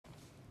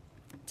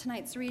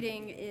Tonight's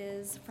reading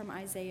is from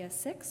Isaiah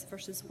 6,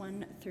 verses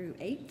 1 through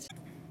 8.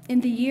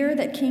 In the year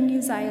that King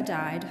Uzziah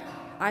died,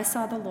 I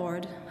saw the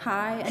Lord,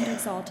 high and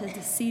exalted,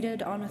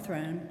 seated on a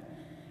throne,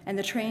 and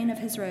the train of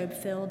his robe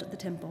filled the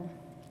temple.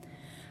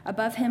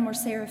 Above him were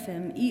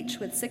seraphim, each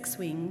with 6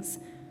 wings.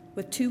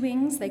 With 2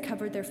 wings they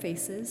covered their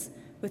faces,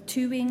 with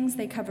 2 wings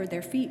they covered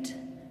their feet,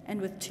 and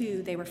with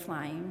 2 they were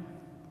flying.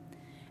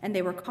 And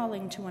they were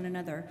calling to one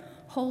another,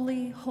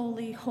 Holy,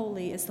 holy,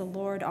 holy is the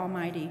Lord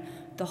Almighty.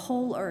 The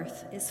whole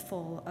earth is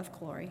full of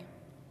glory.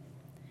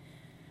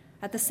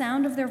 At the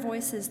sound of their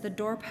voices, the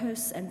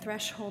doorposts and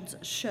thresholds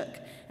shook,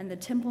 and the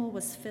temple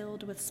was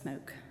filled with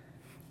smoke.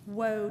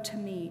 Woe to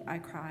me, I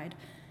cried.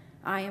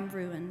 I am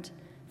ruined,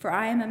 for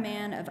I am a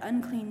man of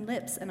unclean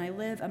lips, and I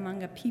live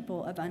among a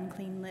people of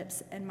unclean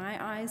lips, and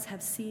my eyes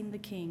have seen the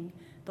King,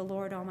 the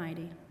Lord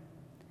Almighty.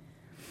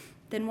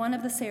 Then one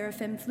of the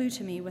seraphim flew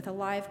to me with a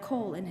live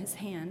coal in his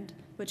hand,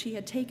 which he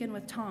had taken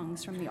with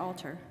tongs from the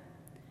altar.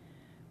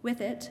 With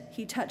it,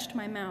 he touched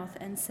my mouth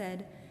and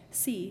said,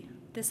 See,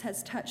 this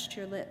has touched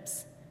your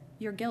lips.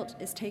 Your guilt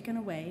is taken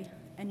away,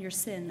 and your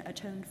sin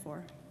atoned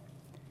for.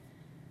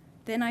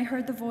 Then I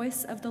heard the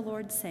voice of the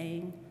Lord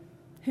saying,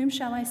 Whom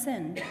shall I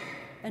send,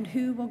 and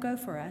who will go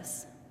for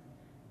us?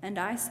 And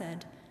I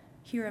said,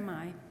 Here am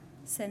I,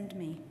 send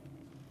me.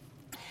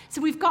 So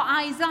we've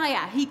got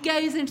Isaiah. He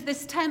goes into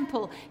this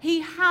temple.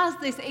 He has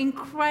this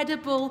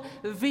incredible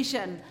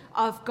vision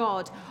of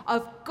God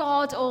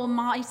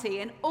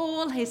Almighty in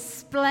all his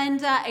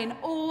splendor, in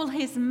all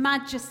his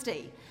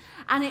majesty.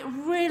 And it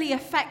really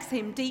affects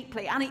him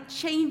deeply, and it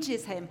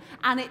changes him,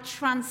 and it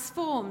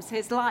transforms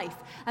his life.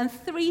 And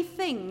 3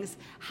 things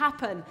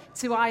happen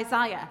to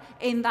Isaiah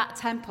in that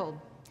temple.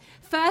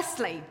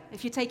 Firstly,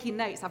 if you're taking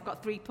notes, I've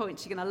got 3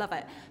 points, you're going to love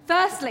it.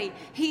 Firstly,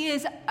 he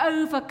is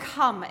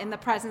overcome in the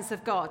presence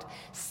of God.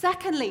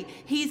 Secondly,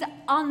 he's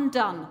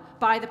undone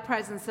by the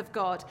presence of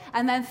God.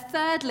 And then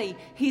thirdly,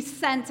 he's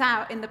sent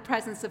out in the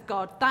presence of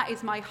God. That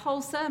is my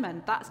whole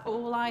sermon. That's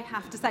all I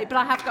have to say. But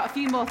I have got a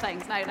few more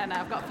things. No,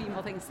 I've got a few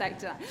more things to say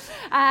to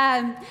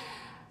that.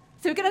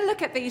 So we're going to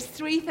look at these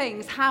 3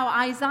 things, how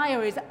Isaiah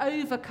is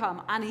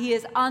overcome and he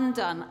is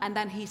undone and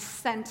then he's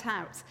sent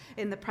out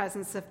in the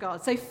presence of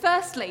God. So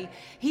firstly,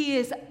 he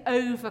is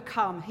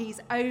overcome. He's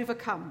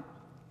overcome.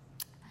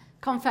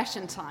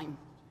 Confession time.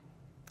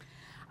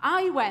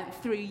 I went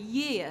through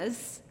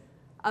years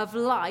of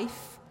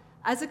life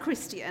as a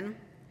Christian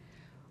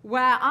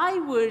where I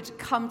would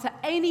come to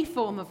any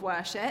form of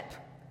worship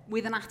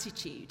with an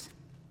attitude.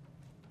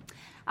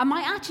 And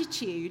my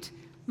attitude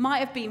might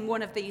have been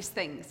one of these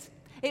things.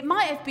 It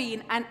might have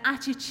been an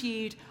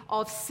attitude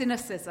of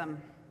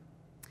cynicism,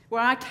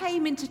 where I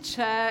came into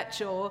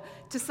church or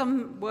to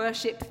some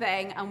worship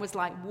thing and was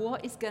like,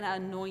 what is going to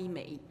annoy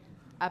me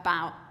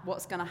about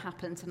what's going to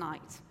happen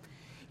tonight?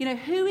 You know,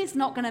 who is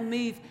not going to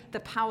move the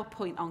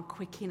PowerPoint on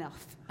quick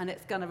enough? And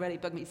it's going to really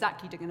bug me.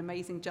 Zach, you're doing an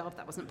amazing job.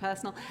 That wasn't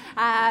personal.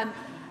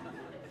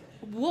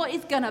 What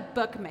is going to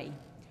bug me?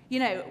 You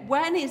know,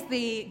 when is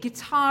the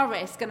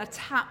guitarist going to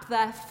tap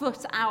their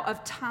foot out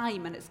of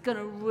time and it's going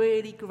to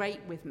really grate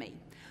with me?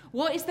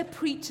 What is the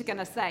preacher going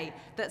to say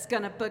that's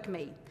going to bug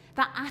me?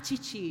 That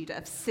attitude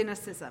of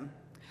cynicism.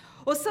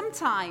 Or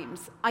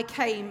sometimes I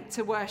came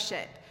to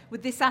worship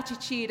with this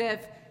attitude of,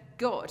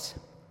 God,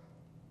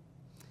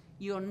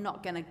 you're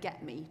not going to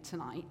get me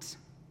tonight.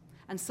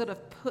 And sort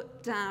of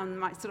put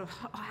down,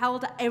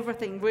 held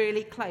everything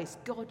really close.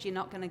 God, you're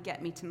not going to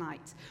get me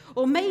tonight.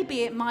 Or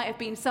maybe it might have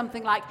been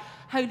something like,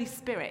 Holy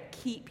Spirit,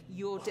 keep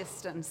your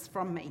distance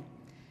from me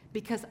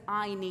because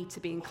I need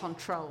to be in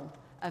control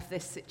of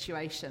this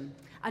situation.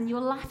 And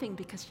you're laughing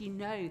because you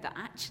know that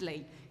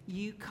actually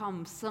you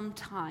come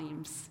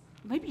sometimes,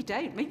 maybe you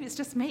don't, maybe it's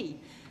just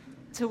me,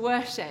 to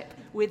worship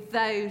with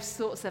those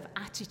sorts of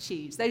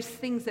attitudes, those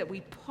things that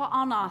we put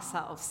on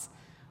ourselves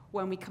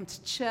when we come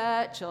to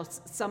church or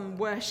some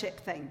worship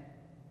thing.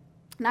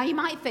 Now you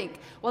might think,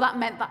 well, that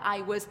meant that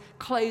I was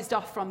closed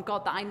off from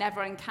God, that I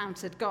never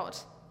encountered God.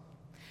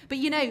 But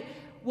you know,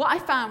 what I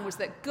found was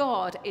that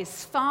God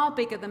is far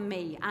bigger than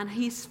me, and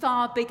he's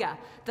far bigger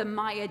than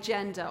my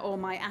agenda or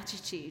my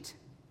attitude.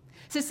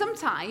 So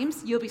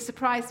sometimes you'll be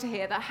surprised to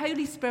hear that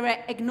Holy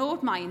Spirit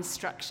ignored my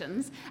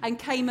instructions and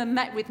came and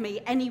met with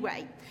me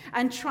anyway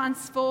and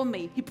transformed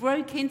me. He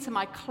broke into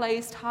my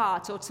closed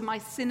heart or to my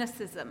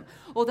cynicism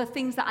or the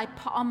things that I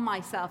put on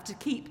myself to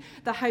keep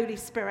the Holy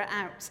Spirit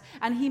out.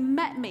 And he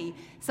met me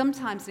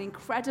sometimes in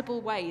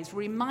incredible ways,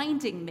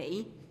 reminding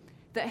me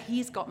that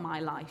he's got my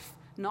life,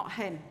 not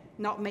him,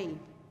 not me.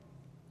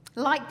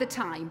 Like the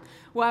time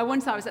where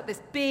once I was at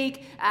this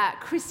big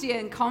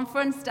Christian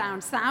conference down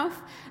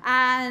south,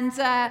 and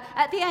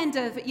at the end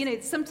of,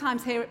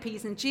 sometimes here at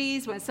P's and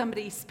G's, when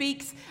somebody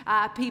speaks,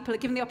 people are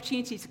given the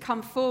opportunity to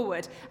come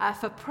forward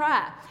for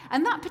prayer.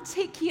 And that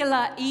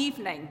particular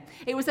evening,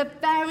 it was a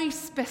very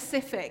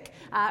specific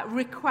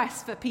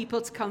request for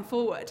people to come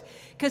forward,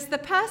 because the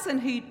person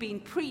who'd been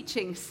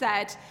preaching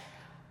said,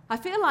 I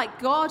feel like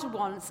God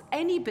wants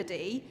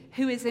anybody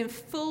who is in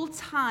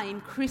full-time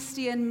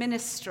Christian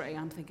ministry.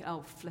 I'm thinking,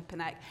 oh, flippin'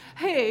 heck.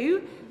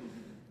 Who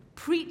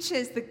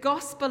preaches the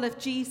gospel of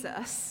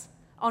Jesus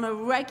on a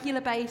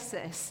regular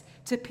basis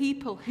to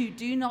people who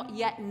do not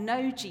yet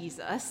know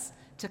Jesus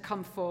to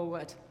come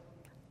forward.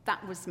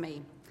 That was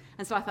me.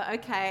 And so I thought,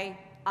 okay,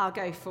 I'll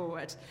go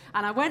forward.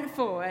 And I went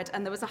forward,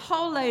 and there was a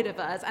whole load of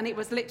us, and it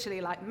was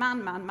literally like man,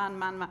 woman,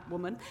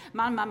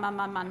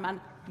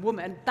 man,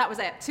 woman. That was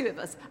it, 2 of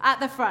us. At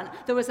the front,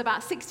 there was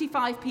about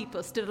 65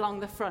 people stood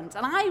along the front,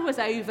 and I was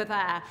over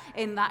there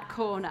in that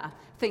corner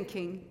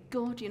thinking,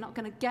 God, you're not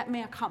going to get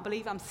me. I can't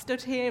believe I'm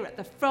stood here at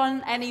the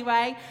front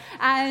anyway.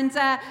 And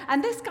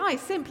this guy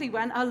simply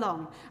went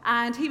along,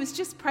 and he was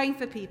just praying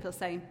for people,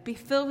 saying, be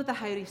filled with the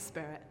Holy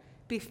Spirit.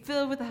 Be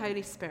filled with the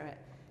Holy Spirit.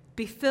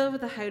 Be filled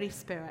with the Holy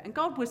Spirit. And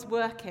God was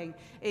working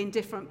in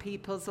different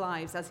people's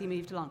lives as he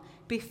moved along.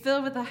 Be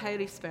filled with the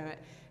Holy Spirit.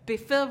 Be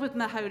filled with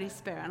the Holy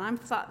Spirit. And I'm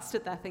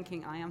stood there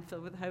thinking, I am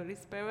filled with the Holy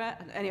Spirit.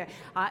 And anyway,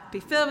 be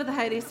filled with the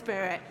Holy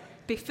Spirit.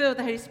 Be filled with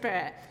the Holy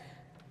Spirit.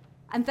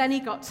 And then he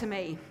got to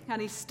me,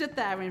 and he stood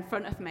there in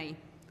front of me,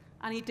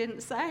 and he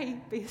didn't say,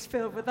 be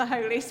filled with the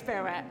Holy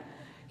Spirit.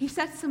 He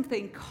said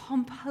something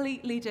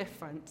completely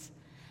different,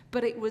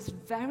 but it was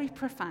very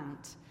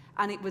profound,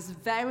 and it was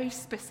very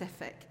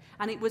specific.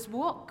 And it was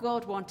what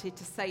God wanted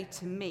to say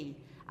to me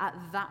at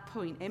that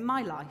point in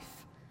my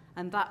life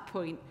and that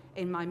point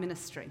in my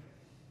ministry.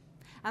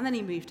 And then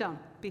he moved on.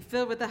 Be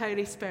filled with the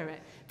Holy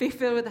Spirit. Be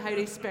filled with the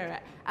Holy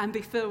Spirit. And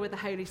be filled with the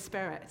Holy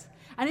Spirit.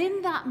 And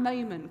in that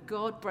moment,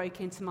 God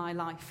broke into my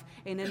life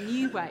in a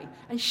new way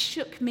and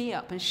shook me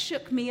up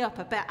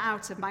a bit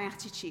out of my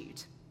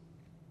attitude.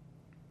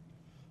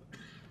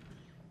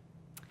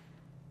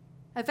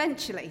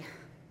 Eventually,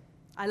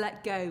 I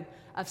let go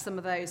of some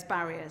of those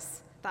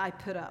barriers that I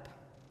put up.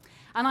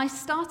 And I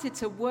started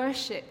to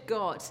worship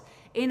God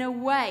in a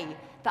way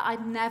that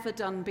I'd never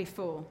done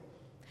before.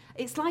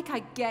 It's like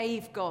I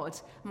gave God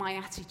my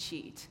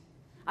attitude.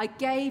 I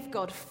gave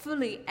God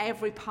fully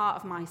every part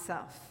of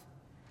myself.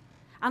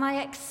 And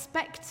I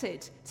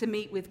expected to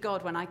meet with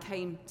God when I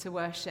came to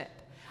worship.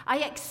 I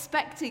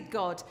expected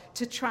God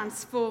to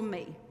transform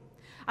me.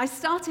 I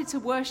started to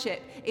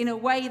worship in a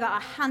way that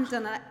I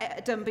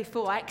hadn't done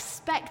before. I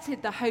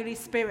expected the Holy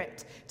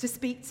Spirit to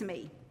speak to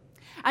me.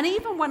 And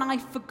even when I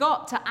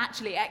forgot to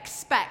actually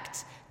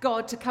expect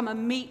God to come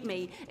and meet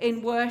me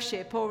in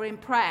worship or in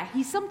prayer,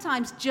 he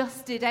sometimes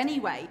just did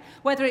anyway,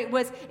 whether it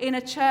was in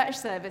a church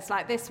service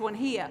like this one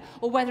here,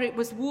 or whether it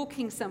was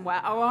walking somewhere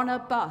or on a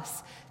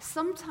bus.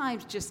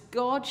 Sometimes just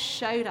God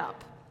showed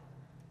up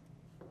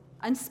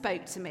and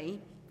spoke to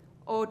me,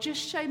 or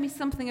just showed me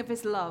something of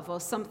his love or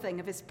something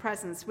of his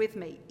presence with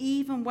me,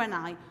 even when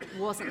I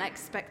wasn't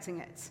expecting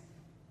it.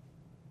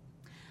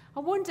 I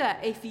wonder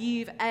if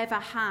you've ever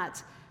had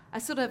a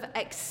sort of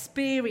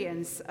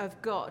experience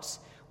of God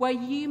where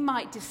you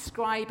might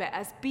describe it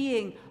as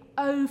being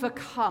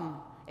overcome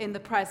in the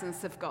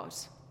presence of God.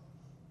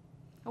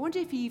 I wonder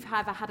if you've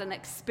ever had an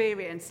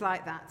experience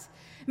like that.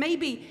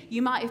 Maybe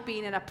you might have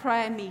been in a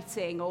prayer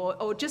meeting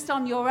or just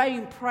on your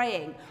own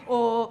praying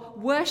or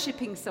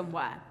worshipping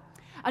somewhere,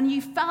 and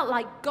you felt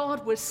like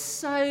God was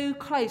so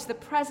close, the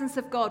presence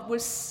of God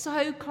was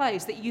so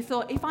close that you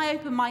thought, if I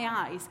open my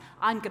eyes,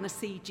 I'm going to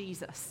see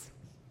Jesus.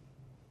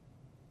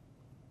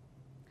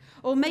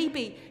 Or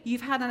maybe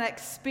you've had an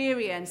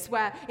experience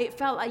where it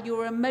felt like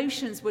your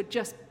emotions were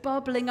just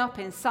bubbling up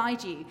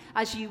inside you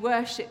as you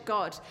worship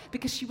God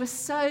because you were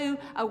so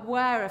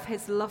aware of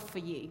his love for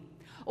you,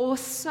 or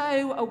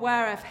so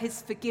aware of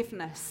his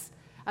forgiveness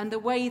and the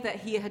way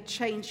that he had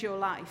changed your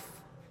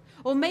life.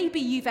 Or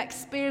maybe you've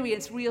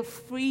experienced real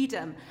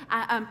freedom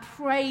and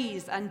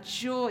praise and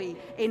joy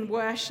in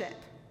worship.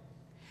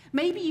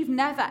 Maybe you've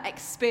never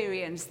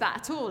experienced that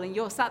at all, and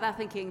you're sat there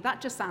thinking,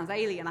 that just sounds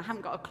alien, I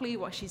haven't got a clue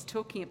what she's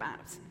talking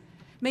about.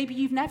 Maybe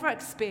you've never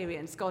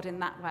experienced God in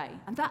that way,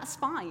 and that's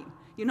fine.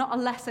 You're not a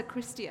lesser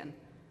Christian.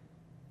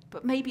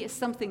 But maybe it's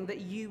something that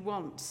you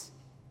want.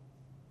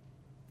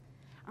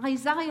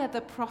 Isaiah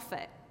the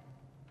prophet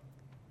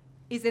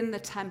is in the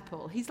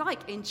temple. He's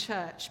like in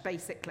church,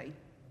 basically.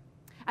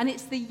 And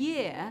it's the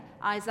year,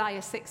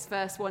 Isaiah 6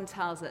 verse 1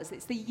 tells us,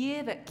 it's the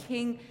year that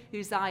King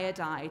Uzziah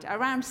died,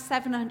 around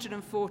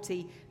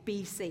 740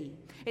 BC.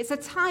 It's a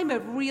time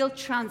of real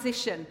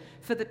transition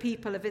for the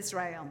people of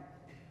Israel.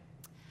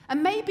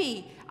 And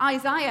maybe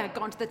Isaiah had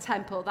gone to the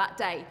temple that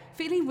day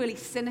feeling really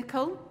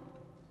cynical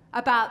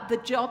about the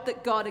job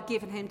that God had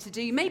given him to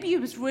do. Maybe he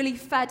was really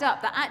fed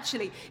up that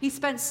actually he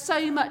spent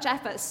so much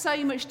effort,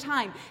 so much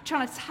time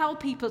trying to tell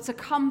people to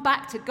come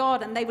back to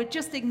God, and they were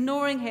just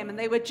ignoring him, and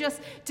they were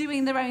just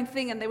doing their own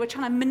thing, and they were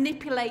trying to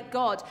manipulate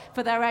God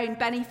for their own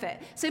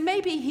benefit. So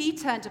maybe he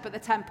turned up at the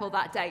temple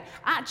that day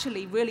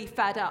actually really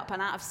fed up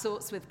and out of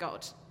sorts with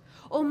God.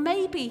 Or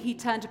maybe he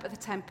turned up at the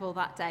temple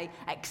that day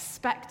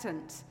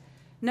expectant,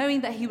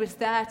 knowing that he was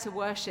there to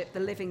worship the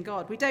living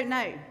God. We don't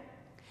know.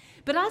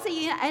 But as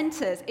he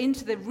enters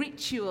into the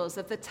rituals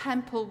of the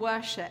temple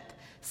worship,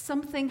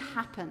 something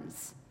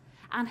happens,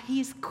 and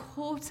he's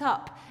caught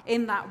up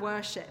in that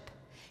worship.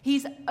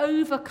 He's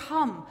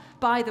overcome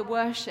by the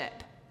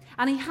worship,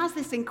 And he has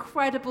this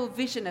incredible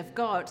vision of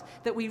God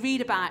that we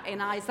read about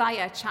in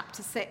Isaiah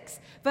chapter 6.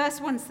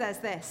 Verse 1 says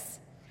this,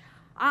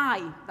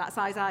 that's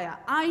Isaiah,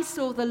 I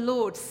saw the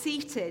Lord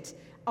seated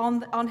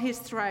on his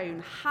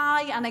throne,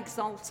 high and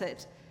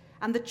exalted,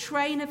 and the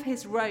train of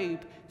his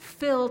robe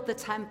filled the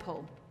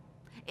temple.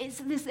 It's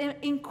this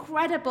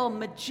incredible,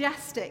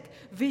 majestic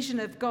vision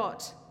of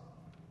God.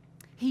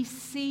 He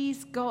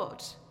sees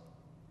God.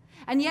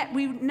 And yet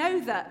we know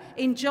that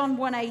in John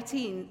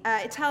 1:18,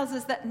 it tells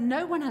us that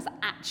no one has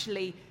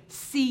actually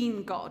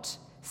seen God,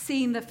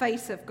 seen the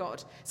face of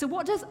God. So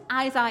what does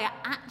Isaiah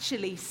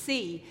actually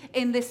see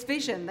in this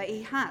vision that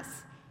he has?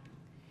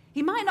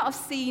 He might not have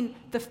seen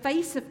the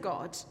face of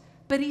God,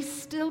 but he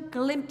still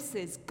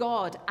glimpses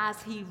God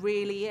as he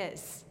really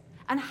is.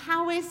 And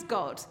how is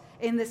God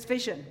in this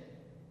vision?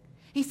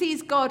 He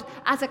sees God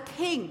as a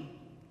king,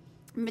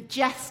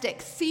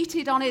 majestic,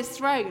 seated on his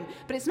throne.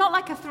 But it's not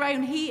like a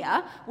throne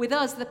here with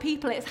us, the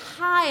people. It's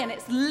high and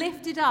it's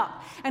lifted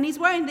up. And he's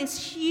wearing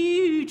this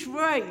huge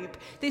robe,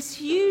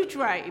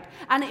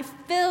 and it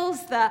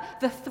fills the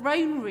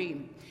throne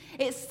room.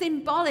 It's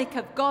symbolic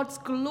of God's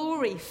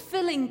glory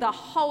filling the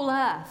whole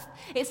earth.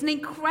 It's an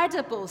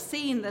incredible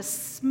scene, the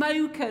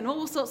smoke and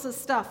all sorts of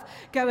stuff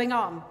going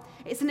on.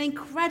 It's an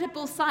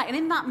incredible sight. And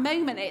in that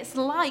moment, it's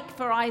like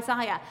for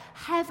Isaiah,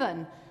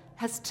 heaven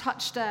has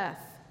touched earth.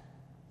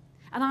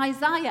 And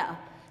Isaiah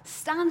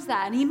stands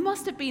there, and he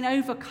must have been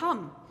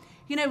overcome,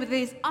 with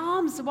his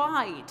arms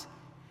wide,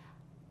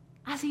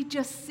 as he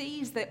just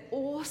sees the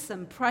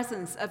awesome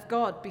presence of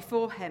God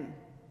before him.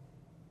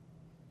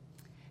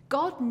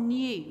 God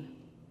knew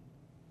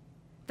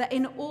that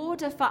in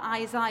order for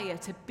Isaiah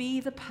to be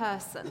the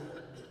person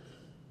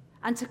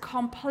and to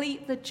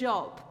complete the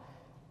job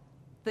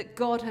that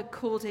God had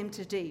called him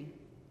to do,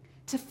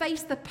 to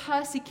face the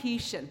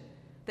persecution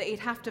that he'd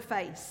have to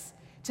face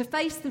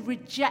the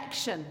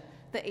rejection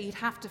that he'd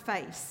have to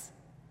face,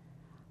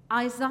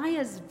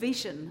 Isaiah's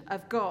vision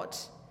of God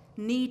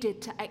needed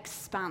to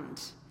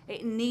expand.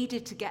 It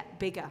needed to get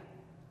bigger.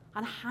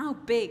 And how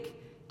big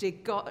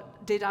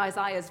did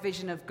Isaiah's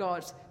vision of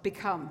God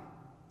become?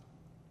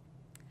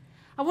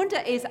 I wonder,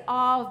 is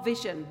our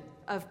vision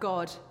of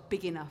God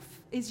big enough?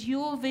 Is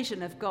your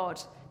vision of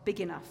God big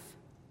enough?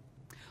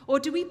 Or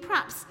do we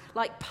perhaps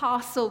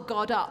parcel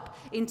God up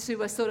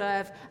into a sort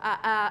of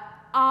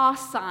our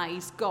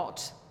size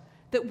God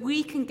that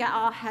we can get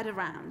our head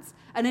around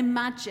and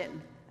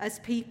imagine as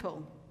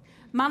people,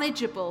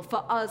 manageable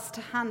for us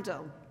to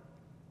handle?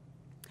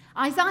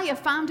 Isaiah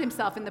found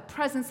himself in the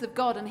presence of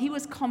God, and he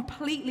was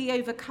completely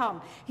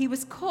overcome. He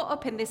was caught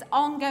up in this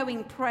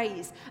ongoing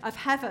praise of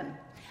heaven.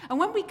 And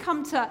when we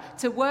come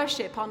to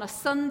worship on a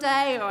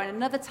Sunday or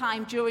another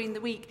time during the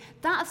week,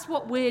 that's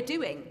what we're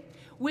doing.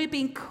 We're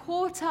being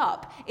caught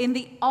up in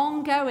the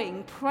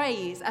ongoing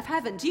praise of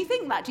heaven. Do you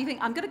think that? Do you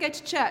think, I'm going to go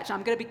to church and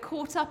I'm going to be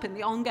caught up in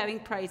the ongoing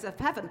praise of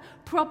heaven?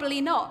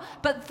 Probably not.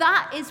 But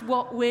that is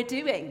what we're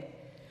doing.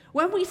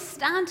 When we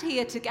stand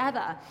here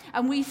together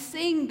and we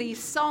sing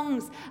these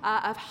songs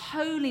of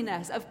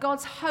holiness, of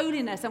God's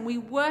holiness, and we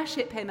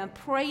worship him and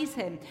praise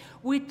him,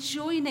 we're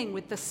joining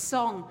with the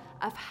song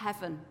of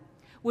heaven.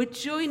 We're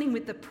joining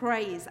with the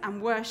praise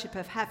and worship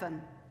of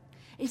heaven.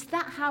 Is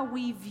that how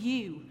we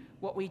view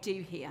what we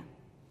do here?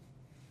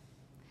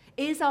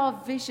 Is our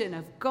vision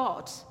of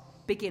God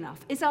big enough?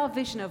 Is our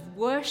vision of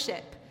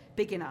worship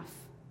big enough?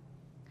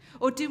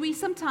 Or do we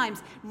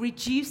sometimes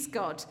reduce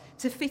God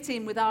to fit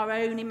in with our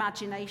own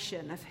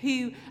imagination of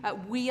who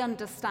we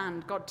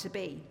understand God to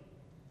be?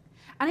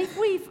 And if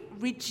we've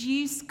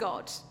reduced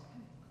God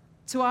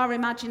to our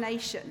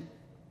imagination,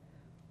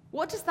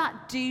 what does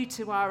that do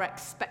to our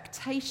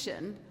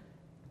expectation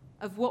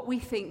of what we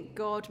think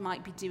God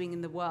might be doing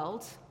in the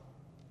world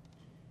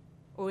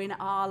or in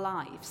our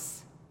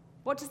lives?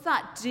 What does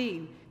that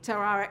do to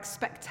our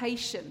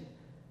expectation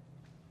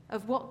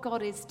of what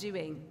God is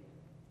doing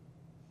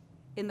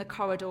in the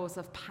corridors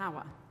of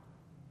power,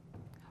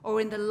 or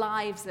in the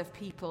lives of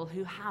people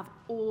who have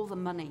all the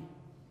money,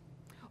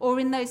 or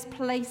in those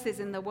places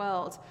in the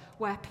world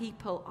where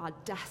people are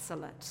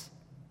desolate,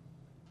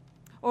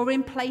 or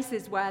in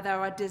places where there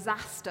are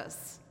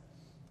disasters?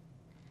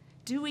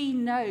 Do we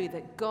know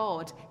that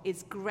God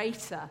is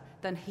greater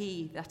than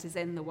he that is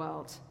in the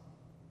world?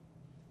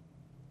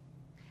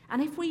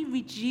 And if we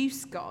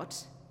reduce God,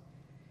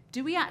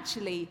 do we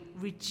actually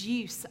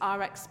reduce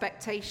our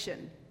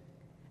expectation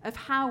of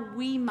how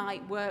we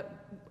might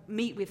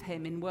meet with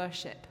him in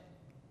worship,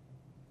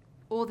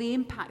 or the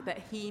impact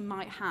that he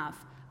might have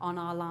on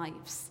our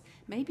lives?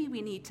 Maybe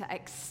we need to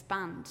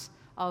expand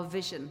our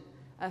vision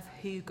of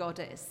who God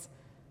is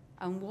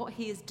and what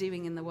he is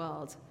doing in the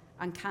world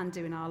and can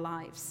do in our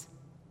lives.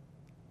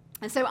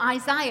 And so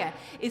Isaiah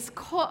is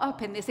caught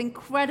up in this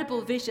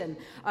incredible vision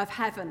of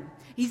heaven.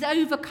 He's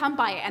overcome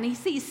by it, and he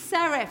sees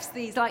seraphs,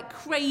 these like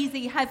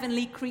crazy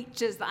heavenly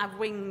creatures that have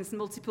wings,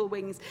 multiple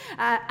wings,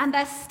 and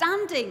they're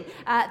standing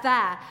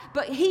there.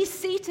 But he's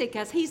seated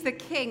because he's the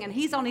king, and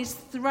he's on his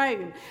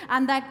throne,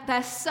 and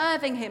they're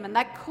serving him, and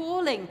they're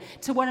calling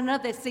to one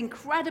another this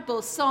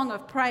incredible song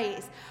of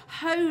praise.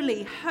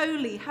 Holy,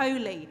 holy,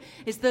 holy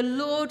is the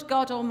Lord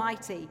God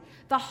Almighty.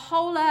 The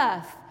whole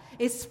earth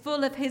is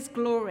full of his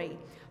glory.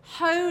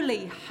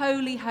 Holy,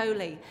 holy,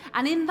 holy.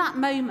 And in that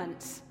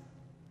moment,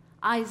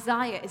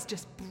 Isaiah is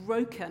just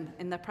broken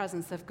in the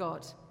presence of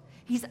God.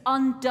 He's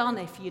undone,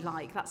 if you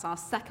like. That's our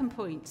second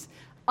point.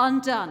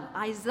 Undone.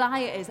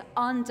 Isaiah is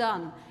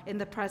undone in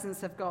the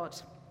presence of God.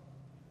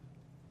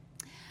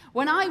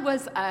 When I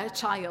was a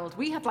child,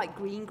 we had like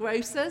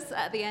greengrocers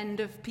at the end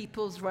of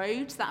people's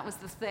roads. That was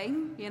the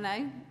thing, you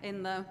know,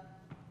 in the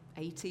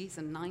 80s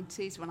and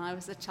 90s when I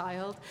was a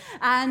child.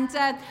 And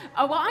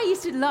what I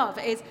used to love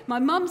is my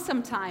mum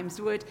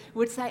sometimes would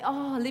say,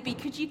 oh, Libby,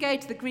 could you go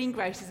to the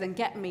greengrocers and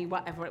get me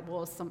whatever it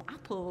was, some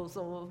apples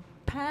or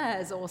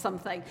pears or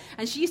something.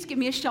 And she used to give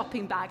me a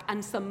shopping bag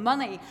and some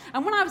money.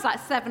 And when I was like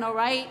 7 or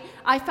 8,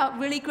 I felt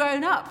really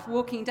grown up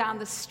walking down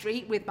the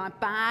street with my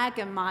bag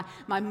and my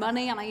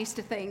money. And I used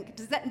to think,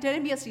 did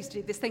anybody else used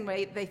to do this thing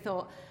where they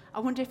thought, I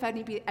wonder if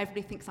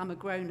everybody thinks I'm a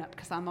grown-up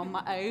because I'm on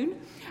my own.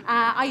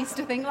 I used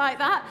to think like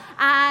that.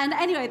 And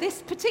anyway,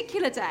 this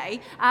particular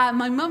day,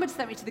 my mum had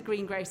sent me to the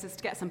greengrocers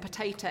to get some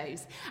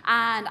potatoes.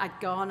 And I'd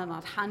gone and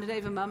I'd handed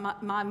over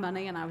my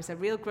money, and I was a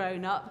real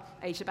grown-up,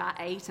 aged about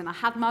 8, and I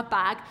had my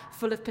bag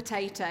full of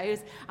potatoes,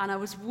 and I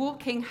was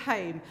walking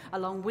home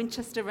along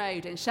Winchester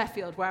Road in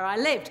Sheffield, where I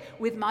lived,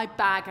 with my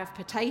bag of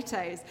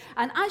potatoes.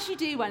 And as you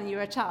do when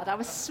you're a child, I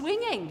was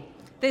swinging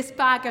this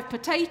bag of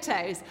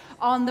potatoes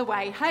on the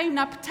way home.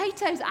 Now,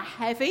 potatoes are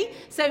heavy,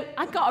 so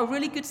I got a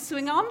really good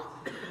swing on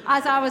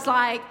as I was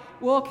like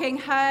walking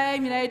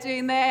home, you know,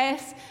 doing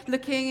this,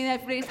 looking in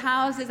everybody's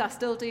houses. I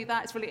still do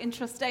that. It's really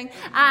interesting.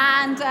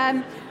 And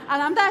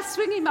I'm there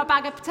swinging my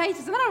bag of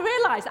potatoes, and then I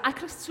realised I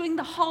could swing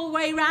the whole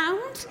way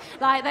round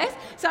like this.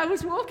 So I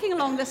was walking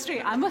along the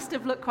street. I must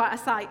have looked quite a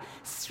sight,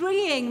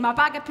 swinging my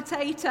bag of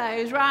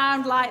potatoes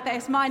round like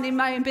this, minding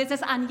my own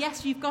business. And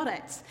yes, you've got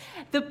it.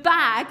 The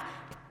bag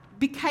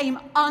became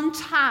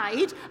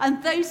untied,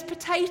 and those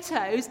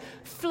potatoes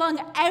flung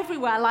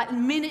everywhere like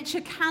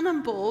miniature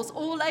cannonballs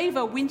all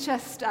over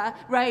Winchester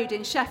Road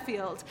in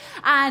Sheffield.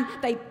 And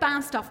they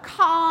bounced off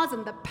cars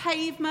and the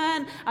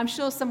pavement. I'm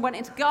sure some went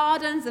into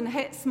gardens and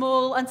hit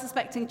small,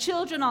 unsuspecting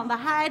children on the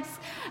heads.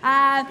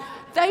 And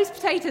those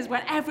potatoes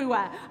went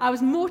everywhere. I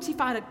was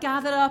mortified. I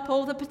gathered up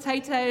all the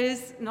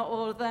potatoes, not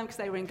all of them because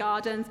they were in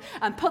gardens,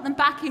 and put them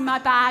back in my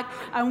bag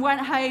and went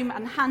home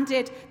and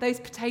handed those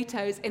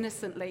potatoes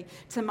innocently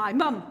to my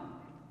mum.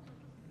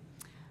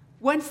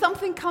 When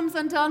something comes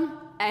undone,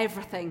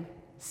 everything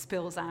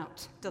spills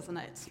out, doesn't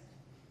it?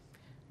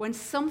 When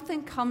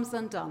something comes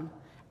undone,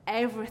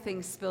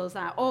 everything spills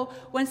out. Or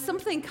when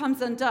something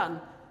comes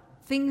undone,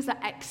 things are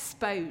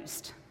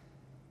exposed.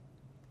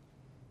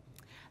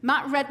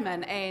 Matt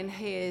Redman, in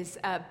his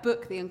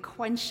book, The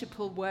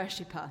Unquenchable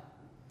Worshipper,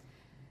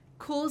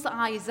 calls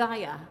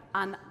Isaiah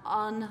an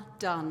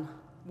undone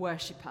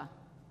worshipper.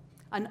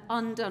 An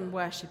undone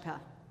worshipper.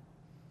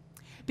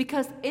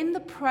 Because in the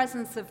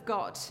presence of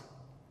God,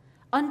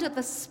 under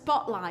the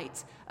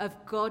spotlight of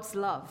God's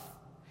love,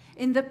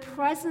 in the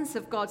presence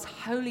of God's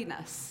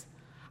holiness,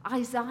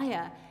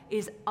 Isaiah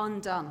is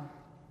undone.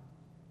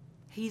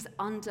 He's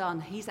undone.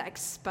 He's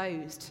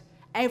exposed.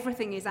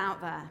 Everything is out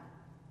there.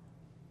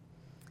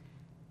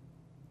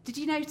 Did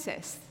you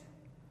notice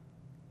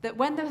that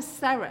when the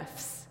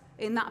seraphs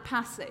in that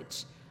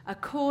passage are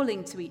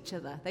calling to each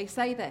other, they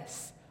say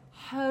this,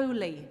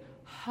 holy,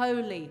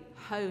 holy,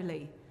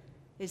 holy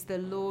is the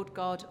Lord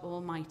God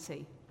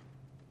Almighty.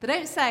 They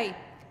don't say,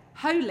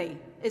 holy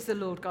is the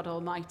Lord God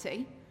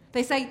Almighty.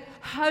 They say,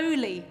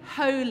 holy,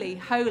 holy,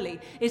 holy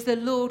is the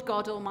Lord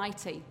God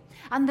Almighty.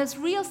 And there's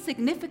real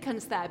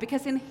significance there,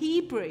 because in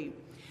Hebrew,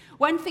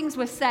 when things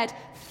were said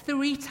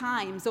 3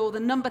 times, or the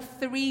number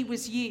 3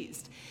 was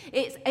used,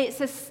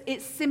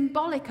 it's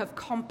symbolic of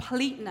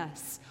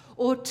completeness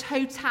or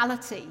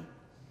totality.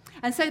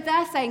 And so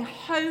they're saying,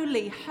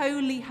 holy,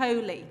 holy,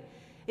 holy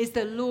is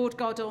the Lord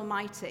God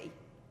Almighty.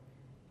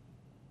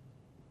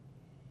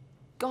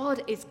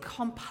 God is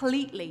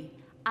completely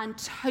and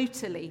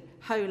totally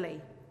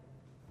holy.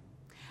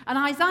 And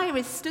Isaiah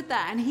is stood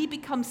there, and he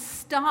becomes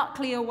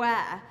starkly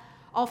aware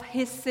of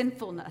his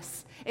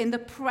sinfulness in the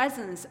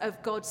presence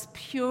of God's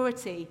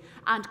purity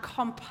and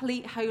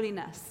complete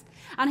holiness.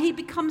 And he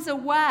becomes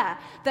aware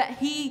that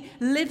he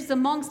lives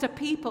amongst a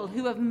people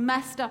who have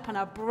messed up and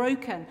are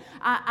broken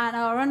and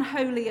are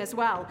unholy as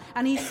well.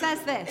 And he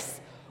says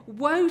this,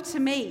 woe to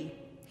me,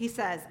 he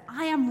says,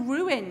 I am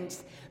ruined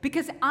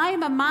because I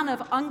am a man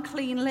of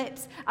unclean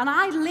lips, and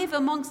I live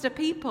amongst a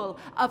people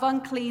of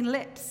unclean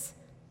lips.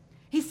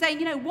 He's saying,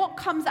 you know, what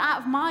comes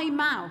out of my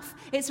mouth,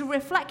 it's a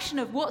reflection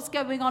of what's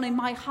going on in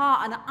my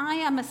heart, and I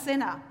am a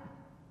sinner.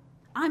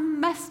 I'm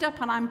messed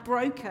up and I'm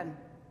broken.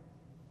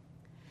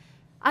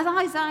 As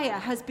Isaiah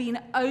has been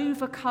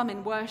overcome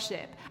in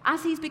worship,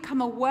 as he's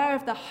become aware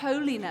of the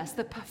holiness,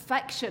 the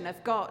perfection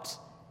of God,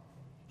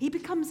 he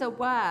becomes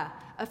aware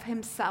of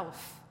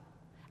himself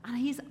and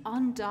he's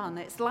undone.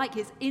 It's like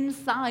his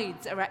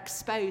insides are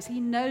exposed.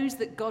 He knows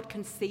that God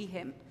can see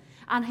him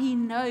and he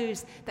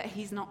knows that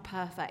he's not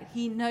perfect.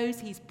 He knows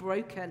he's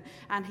broken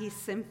and he's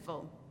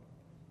sinful.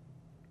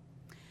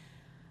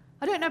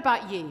 I don't know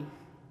about you,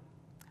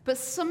 but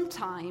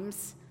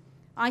sometimes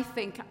I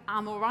think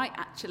I'm all right,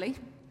 actually.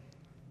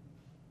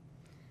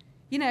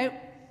 You know,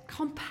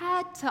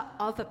 compared to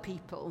other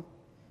people,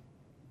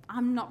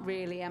 I'm not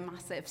really a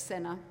massive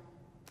sinner.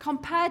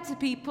 Compared to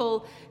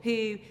people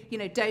who,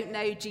 don't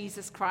know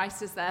Jesus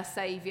Christ as their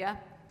Saviour,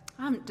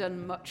 I haven't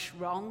done much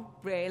wrong,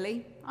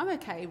 really. I'm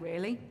okay,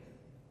 really.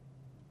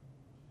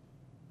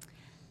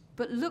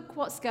 But look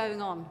what's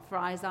going on for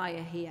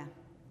Isaiah here.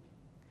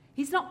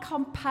 He's not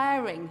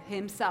comparing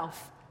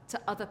himself to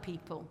other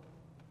people.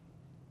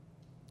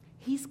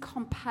 He's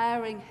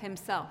comparing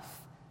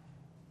himself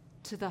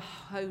to the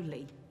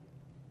holy,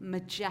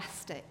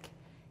 majestic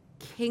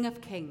King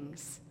of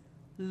Kings,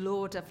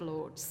 Lord of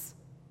Lords.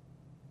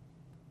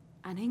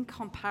 And in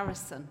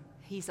comparison,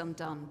 he's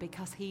undone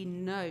because he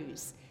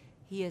knows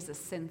he is a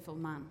sinful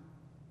man.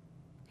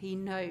 He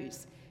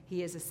knows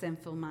he is a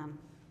sinful man.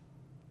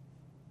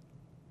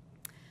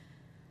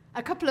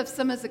 A couple of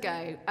summers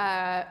ago,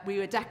 we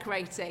were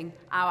decorating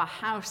our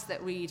house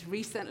that we'd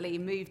recently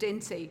moved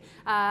into.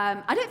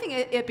 I don't think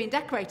it had been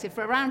decorated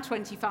for around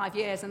 25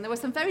 years, and there were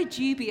some very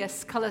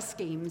dubious colour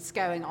schemes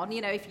going on.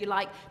 If you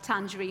like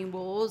tangerine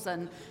walls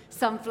and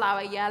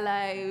sunflower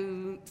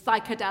yellow,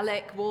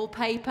 psychedelic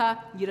wallpaper,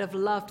 you'd have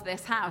loved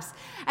this house.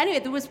 Anyway,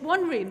 there was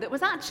one room that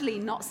was actually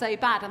not so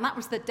bad, and that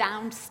was the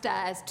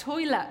downstairs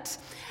toilet.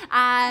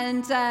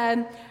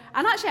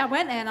 And actually, I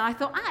went in and I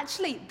thought,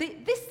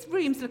 this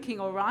room's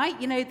looking all right.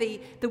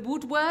 The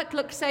woodwork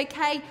looks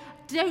okay.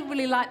 Don't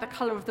really like the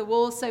colour of the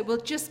walls, so we'll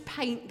just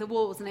paint the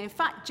walls. And in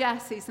fact,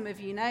 Jess, who some of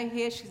you know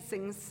here, she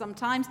sings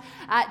sometimes,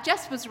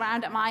 Jess was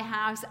round at my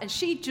house and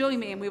she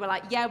joined me and we were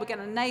like, yeah, we're going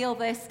to nail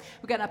this.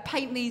 We're going to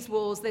paint these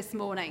walls this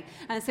morning.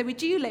 And so we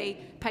duly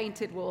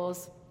painted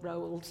walls,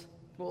 rolled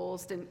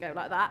walls, didn't go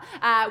like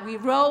that. We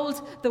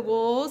rolled the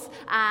walls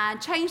and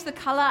changed the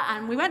colour,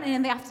 and we went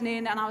in the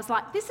afternoon and I was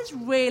like, this is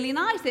really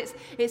nice.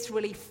 It's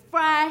really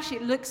fresh.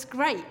 It looks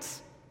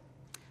great.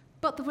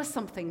 But there was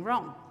something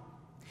wrong.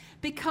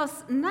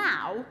 Because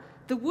now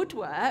the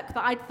woodwork that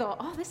I'd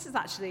thought, this is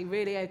actually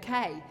really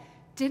okay,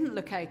 didn't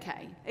look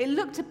okay. It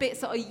looked a bit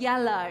sort of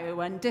yellow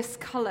and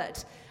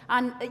discoloured.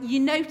 And you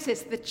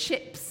noticed the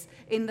chips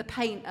in the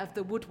paint of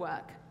the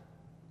woodwork.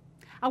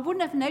 I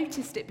wouldn't have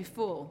noticed it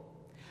before.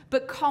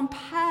 But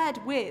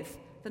compared with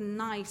the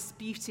nice,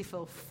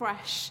 beautiful,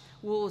 fresh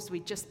walls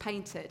we'd just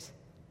painted,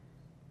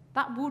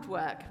 that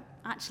woodwork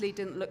actually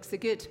didn't look so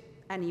good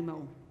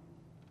anymore.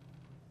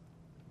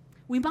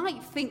 We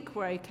might think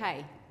we're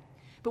okay,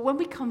 but when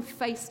we come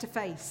face to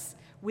face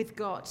with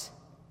God,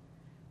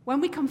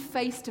 when we come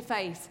face to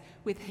face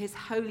with his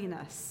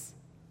holiness,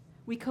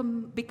 we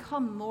can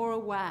become more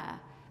aware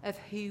of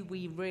who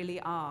we really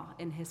are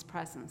in his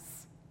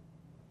presence.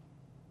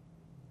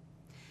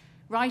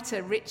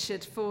 Writer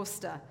Richard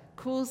Forster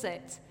calls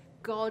it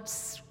God's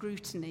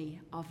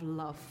scrutiny of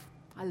love.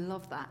 I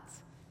love that.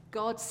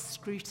 God's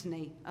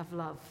scrutiny of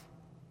love.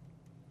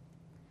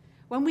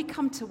 When we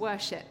come to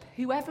worship,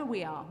 whoever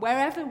we are,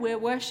 wherever we're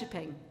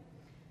worshipping,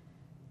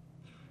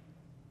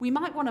 we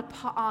might want to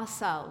put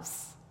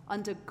ourselves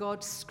under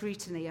God's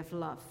scrutiny of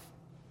love.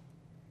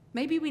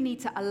 Maybe we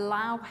need to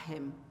allow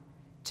him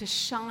to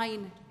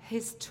shine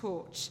his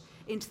torch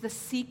into the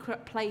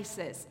secret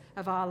places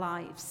of our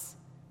lives.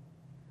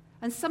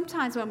 And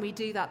sometimes when we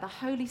do that, the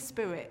Holy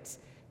Spirit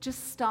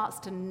just starts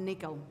to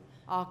niggle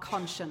our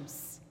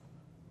conscience.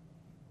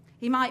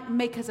 He might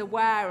make us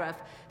aware of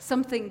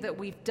something that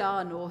we've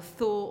done or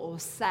thought or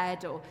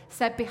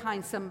said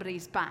behind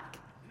somebody's back.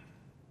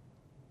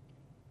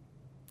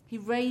 He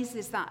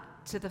raises that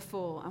to the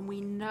fore, and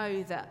we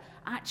know that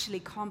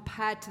actually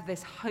compared to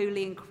this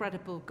holy,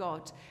 incredible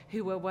God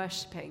who we're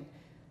worshipping,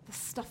 there's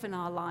stuff in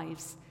our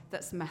lives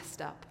that's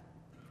messed up,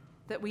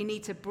 that we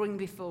need to bring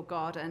before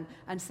God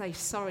and say,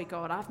 sorry,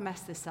 God, I've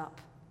messed this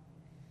up,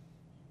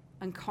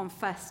 and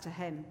confess to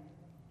him.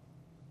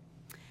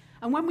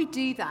 And when we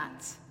do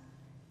that,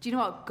 do you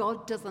know what?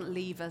 God doesn't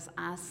leave us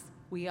as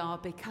we are,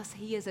 because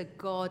he is a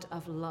God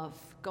of love,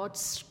 God's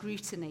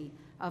scrutiny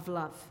of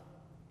love.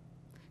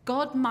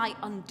 God might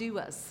undo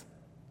us,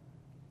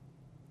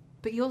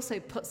 but he also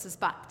puts us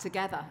back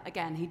together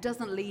again. He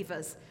doesn't leave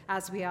us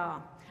as we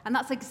are. And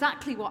that's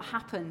exactly what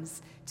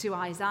happens to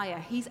Isaiah.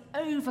 He's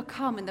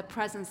overcome in the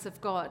presence of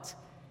God.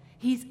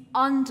 He's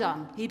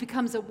undone. He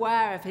becomes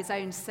aware of his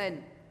own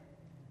sin.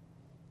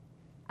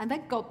 And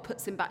then God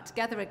puts him back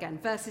together again.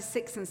 Verses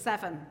 6 and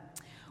 7.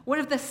 One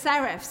of the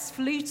seraphs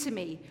flew to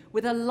me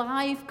with a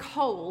live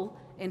coal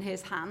in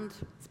his hand.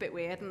 It's a bit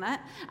weird, isn't it?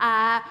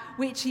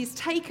 Which he's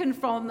taken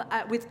from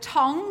with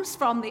tongs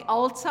from the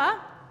altar.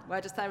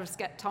 Where does Cyrus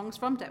get tongs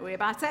from? Don't worry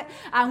about it.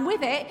 And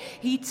with it,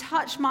 he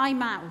touched my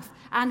mouth,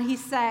 and he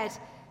said,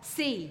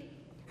 see,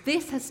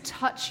 this has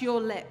touched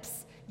your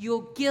lips.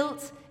 Your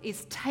guilt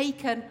is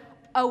taken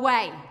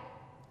away,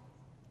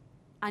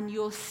 and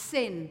your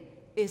sin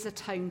is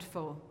atoned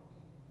for.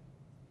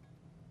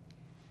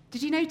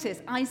 Did you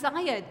notice?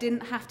 Isaiah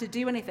didn't have to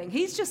do anything.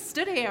 He's just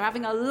stood here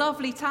having a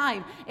lovely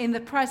time in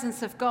the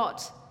presence of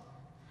God.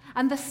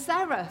 And the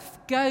seraph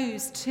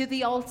goes to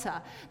the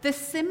altar, the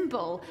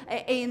symbol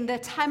in the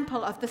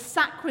temple of the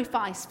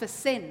sacrifice for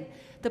sin.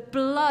 The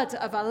blood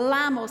of a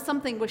lamb or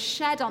something was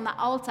shed on that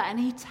altar, and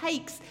he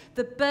takes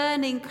the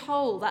burning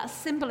coal, that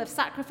symbol of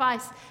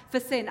sacrifice for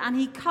sin, and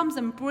he comes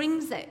and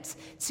brings it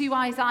to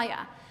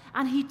Isaiah.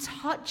 And he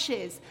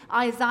touches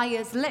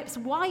Isaiah's lips.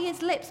 Why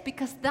his lips?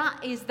 Because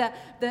that is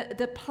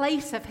the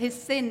place of his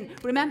sin.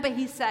 Remember,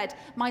 he said,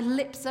 my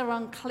lips are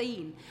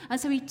unclean.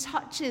 And so he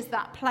touches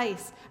that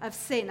place of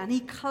sin, and he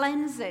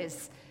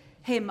cleanses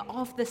him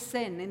of the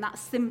sin in that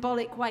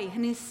symbolic way.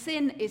 And his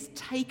sin is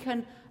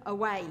taken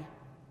away.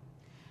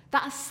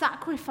 That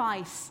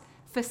sacrifice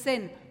for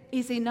sin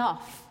is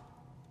enough.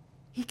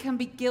 He can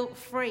be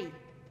guilt-free.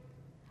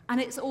 And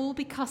it's all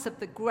because of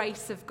the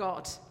grace of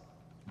God.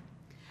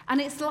 And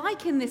it's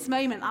like in this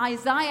moment,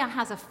 Isaiah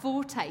has a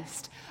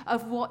foretaste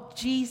of what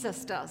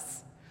Jesus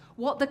does,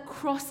 what the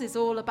cross is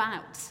all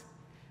about.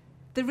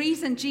 The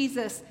reason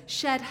Jesus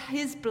shed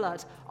his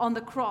blood on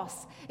the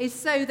cross is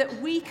so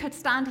that we could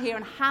stand here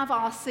and have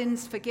our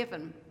sins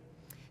forgiven.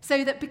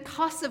 So that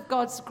because of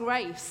God's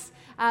grace,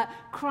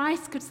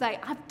 Christ could say,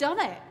 I've done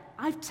it.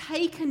 I've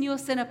taken your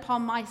sin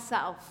upon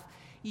myself.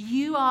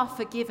 You are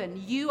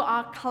forgiven. You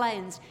are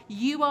cleansed.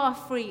 You are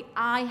free.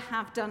 I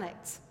have done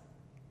it.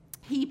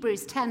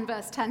 Hebrews 10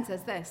 verse 10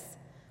 says this,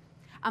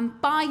 and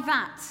by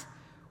that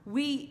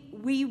we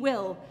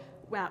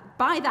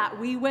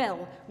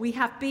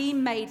have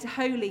been made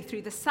holy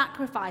through the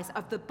sacrifice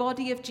of the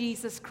body of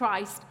Jesus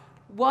Christ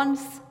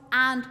once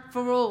and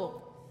for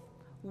all.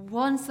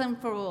 Once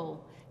and for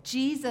all.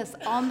 Jesus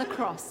on the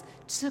cross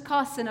took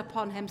our sin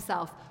upon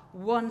himself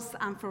once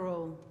and for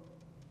all.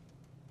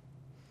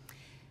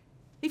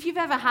 If you've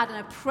ever had an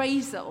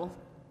appraisal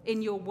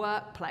in your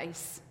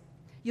workplace,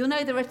 you'll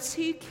know there are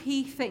two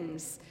key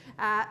things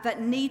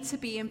that need to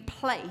be in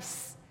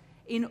place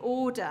in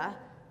order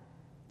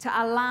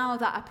to allow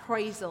that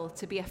appraisal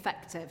to be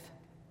effective.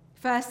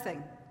 First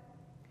thing,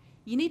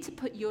 you need to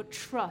put your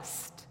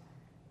trust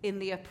in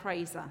the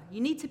appraiser.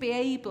 You need to be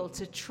able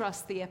to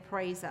trust the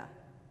appraiser.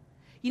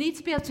 You need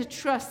to be able to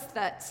trust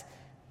that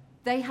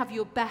they have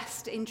your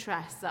best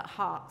interests at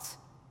heart,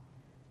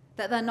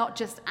 that they're not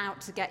just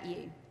out to get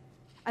you.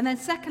 And then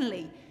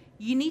secondly,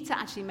 you need to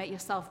actually make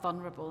yourself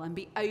vulnerable and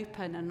be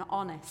open and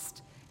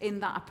honest in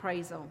that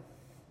appraisal.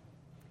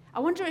 I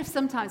wonder if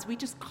sometimes we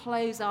just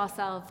close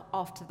ourselves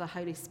off to the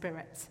Holy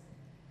Spirit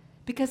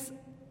because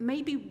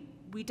maybe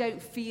we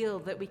don't feel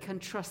that we can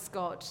trust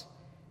God.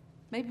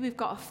 Maybe we've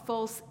got a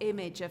false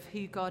image of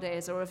who God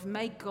is or have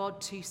made God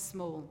too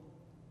small.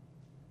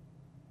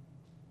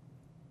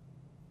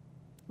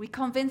 We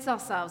convince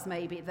ourselves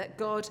maybe that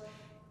God,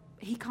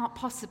 he can't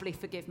possibly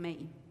forgive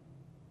me.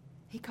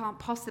 He can't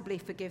possibly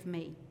forgive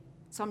me.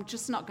 So I'm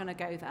just not going to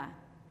go there.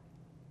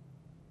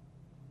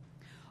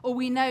 Or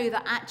we know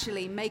that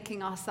actually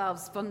making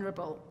ourselves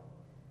vulnerable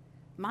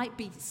might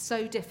be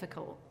so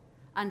difficult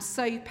and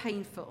so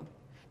painful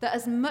that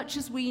as much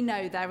as we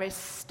know there is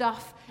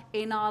stuff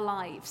in our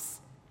lives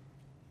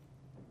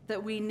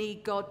that we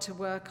need God to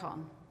work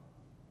on,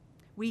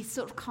 we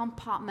sort of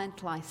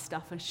compartmentalize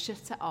stuff and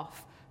shut it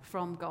off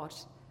from God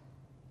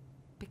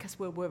because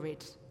we're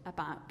worried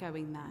about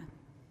going there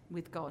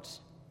with God.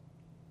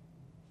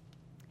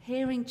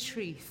 Hearing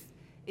truth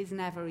is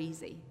never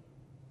easy.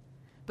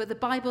 But the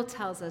Bible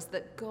tells us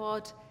that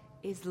God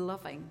is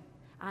loving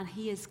and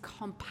he is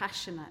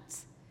compassionate.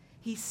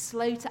 He's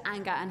slow to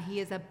anger and he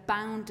is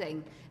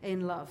abounding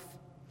in love.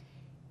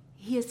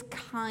 He is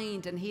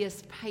kind and he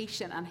is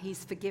patient and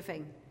he's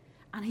forgiving.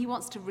 And he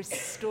wants to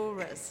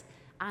restore us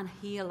and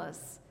heal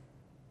us.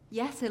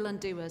 Yes, he'll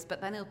undo us,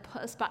 but then he'll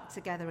put us back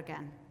together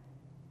again.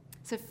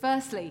 So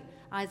firstly,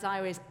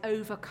 Isaiah is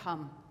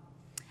overcome.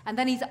 And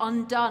then he's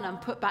undone and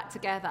put back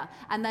together.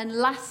 And then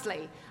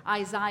lastly,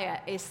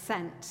 Isaiah is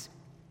sent.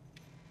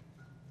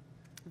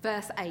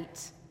 Verse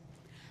 8.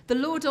 The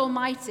Lord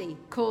Almighty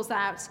calls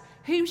out,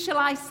 whom shall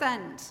I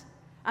send?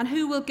 And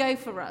who will go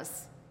for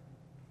us?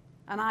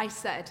 And I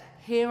said,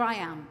 here I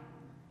am,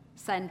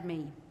 send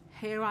me.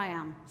 Here I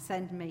am,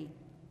 send me.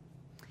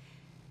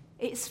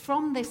 It's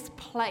from this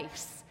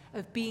place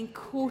of being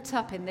caught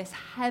up in this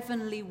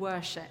heavenly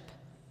worship,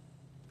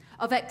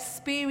 of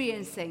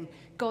experiencing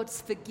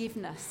God's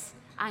forgiveness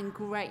and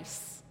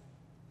grace,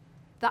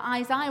 that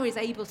Isaiah is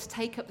able to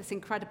take up this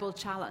incredible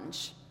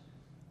challenge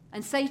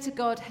and say to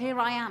God, here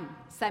I am,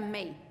 send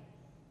me.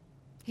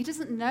 He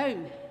doesn't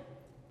know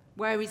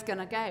where he's going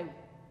to go.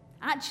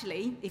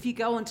 Actually, if you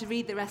go on to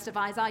read the rest of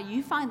Isaiah,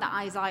 you find that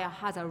Isaiah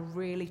has a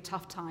really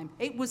tough time.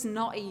 It was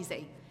not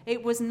easy.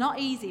 It was not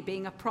easy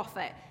being a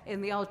prophet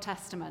in the Old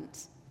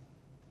Testament.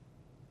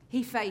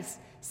 He faced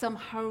some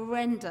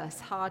horrendous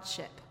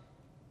hardship.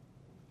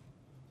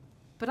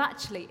 But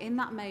actually, in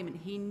that moment,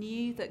 he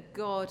knew that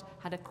God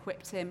had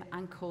equipped him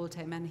and called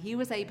him, and he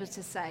was able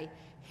to say,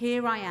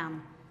 "Here I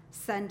am,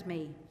 send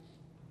me."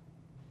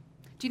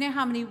 Do you know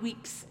how many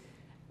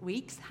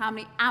how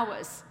many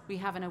hours we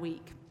have in a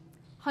week?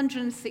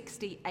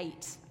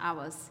 168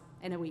 hours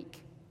in a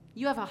week.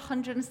 You have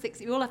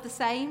 160, you all have the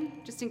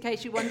same, just in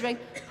case you're wondering,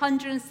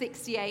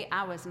 168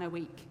 hours in a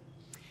week.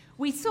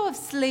 We sort of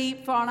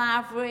sleep for on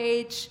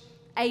average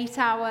 8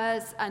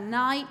 hours a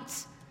night,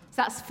 so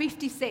that's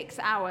 56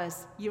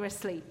 hours you're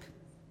asleep.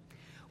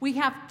 We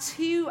have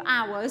 2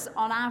 hours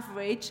on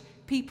average,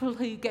 people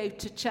who go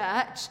to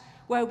church,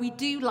 where we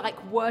do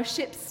like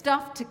worship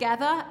stuff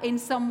together in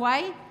some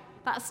way.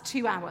 That's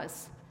 2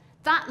 hours.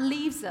 That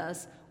leaves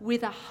us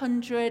with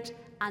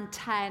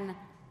 110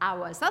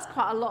 hours. That's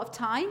quite a lot of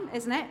time,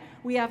 isn't it?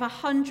 We have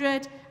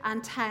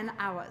 110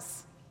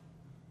 hours.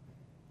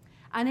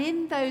 And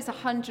in those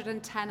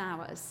 110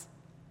 hours,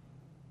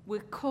 we're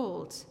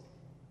called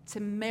to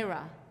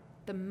mirror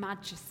the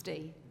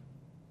majesty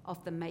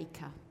of the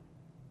Maker.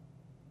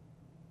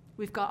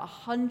 We've got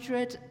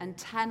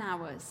 110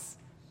 hours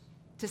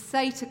to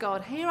say to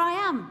God, "Here I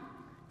am,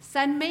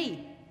 send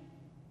me."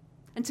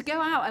 And to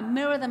go out and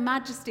mirror the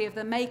majesty of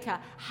the Maker,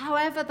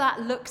 however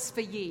that looks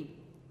for you.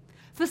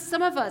 For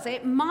some of us,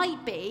 it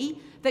might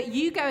be that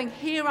you going,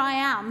 "Here I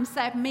am,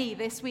 send me,"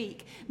 this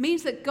week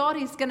means that God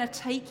is going to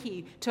take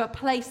you to a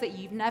place that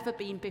you've never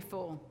been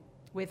before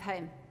with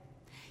him.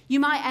 You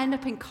might end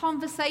up in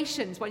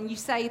conversations when you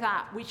say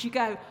that, which you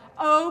go,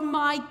 "Oh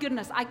my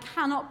goodness, I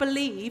cannot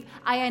believe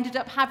I ended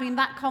up having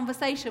that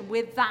conversation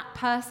with that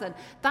person."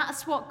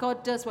 That's what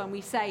God does when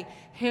we say,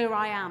 "Here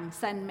I am,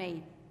 send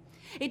me."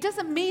 It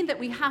doesn't mean that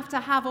we have to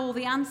have all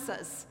the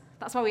answers.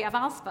 That's why we have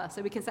Alpha,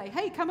 so we can say,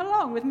 "Hey, come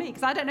along with me,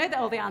 because I don't know that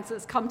all the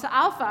answers. Come to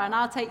Alpha and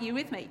I'll take you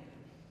with me."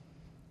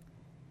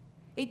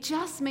 It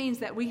just means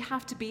that we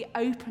have to be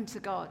open to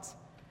God.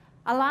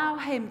 Allow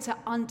him to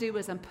undo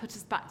us and put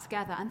us back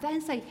together, and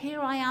then say,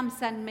 "Here I am,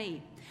 send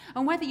me."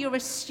 And whether you're a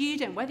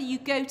student, whether you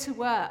go to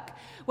work,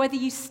 whether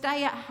you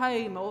stay at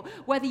home, or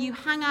whether you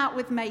hang out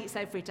with mates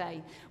every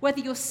day, whether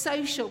you're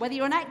social, whether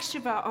you're an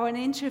extrovert or an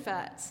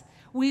introvert,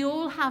 we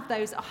all have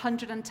those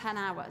 110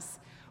 hours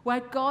where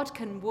God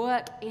can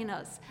work in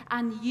us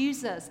and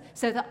use us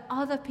so that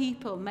other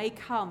people may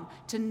come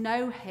to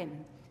know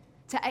him,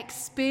 to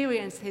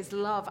experience his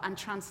love and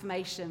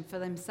transformation for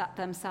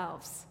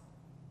themselves.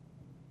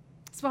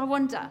 So I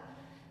wonder,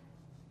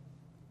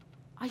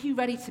 are you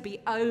ready to be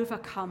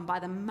overcome by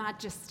the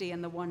majesty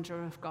and the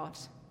wonder of God?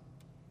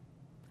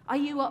 Are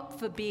you up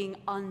for being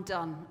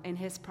undone in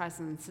his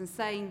presence and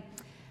saying,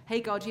 "Hey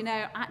God,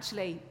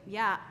 actually,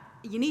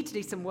 you need to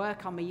do some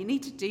work on me. You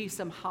need to do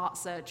some heart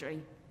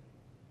surgery"?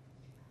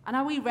 And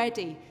are we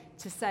ready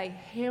to say,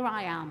 "Here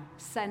I am,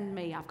 send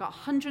me. I've got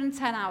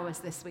 110 hours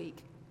this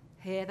week.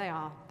 Here they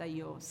are, they're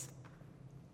yours."